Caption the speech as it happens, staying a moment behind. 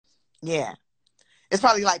Yeah. It's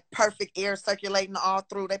probably like perfect air circulating all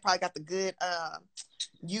through. They probably got the good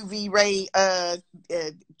UV ray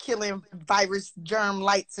killing virus germ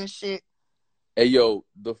lights and shit. Hey, yo,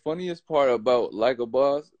 the funniest part about Like a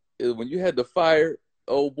Boss is when you had to fire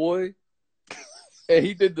old boy and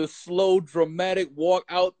he did the slow, dramatic walk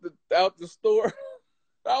out the store.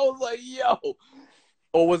 I was like, yo.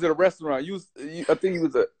 Or was it a restaurant? I think he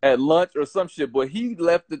was at lunch or some shit, but he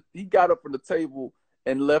left it. He got up from the table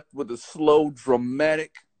and left with a slow,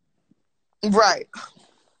 dramatic. Right.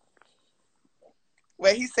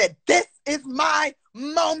 Where he said, "This is my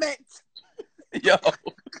moment." Yo.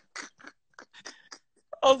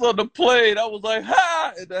 I was on the plane. I was like,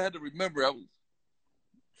 ha! And I had to remember I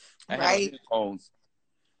had on headphones.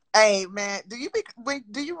 Hey man, do you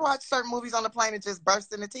watch certain movies on the plane and just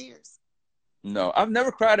burst into tears? No, I've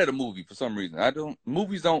never cried at a movie for some reason.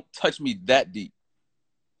 Movies don't touch me that deep.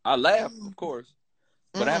 I laugh, of course,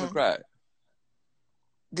 but I haven't cried.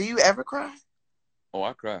 Do you ever cry? Oh,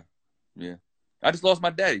 I cry. Yeah. I just lost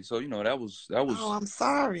my daddy, so that was Oh, I'm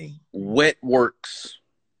sorry. Wet works.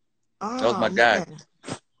 Oh, that was my guy.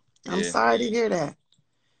 I'm sorry to hear that.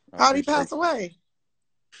 How'd he pass away?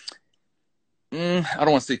 I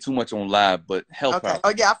don't want to say too much on live, but health problem.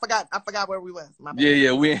 Oh yeah, I forgot where we was.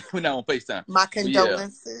 Yeah, we're not on FaceTime. My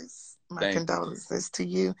condolences. My condolences to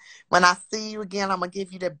you. When I see you again, I'm gonna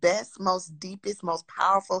give you the best, most deepest, most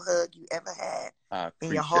powerful hug you ever had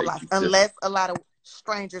in your whole life. Unless a lot of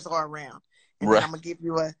strangers are around. And then I'm gonna give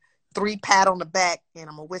you a 3 pat on the back and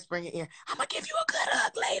I'm gonna whisper in your ear, I'm gonna give you a good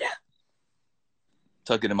hug later.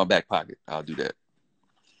 Tuck it in my back pocket. I'll do that.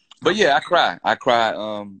 But yeah, I cry.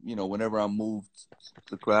 Whenever I'm moved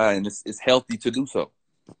to cry, and it's healthy to do so.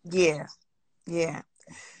 Yeah.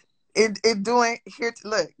 Working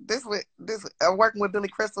with Billy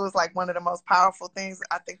Crystal is like one of the most powerful things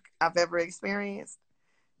I think I've ever experienced,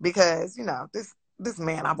 because this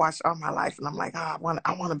man I watched all my life, and I'm like, I want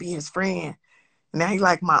to be his friend. Now he's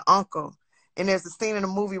like my uncle, and there's a scene in the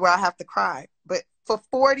movie where I have to cry. But for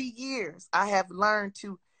 40 years, I have learned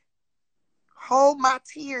to hold my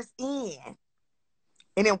tears in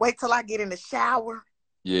and then wait till I get in the shower.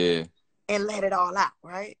 Yeah. And let it all out,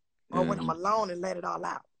 right? Or when I'm alone and let it all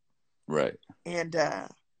out. Right. And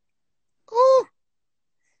that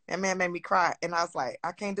man made me cry. And I was like,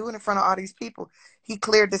 I can't do it in front of all these people. He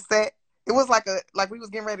cleared the set. It was like we was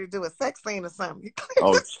getting ready to do a sex scene or something.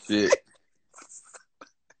 Shit.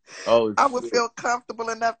 Oh, I would feel comfortable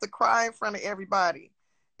enough to cry in front of everybody.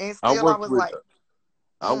 And still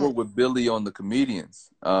I worked with Billy on The Comedians.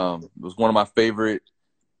 It was one of my favorite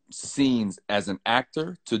scenes as an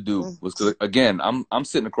actor to do. Was because, again, I'm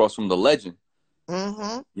sitting across from the legend.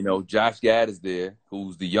 Josh Gad is there,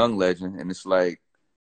 who's the young legend, and it's like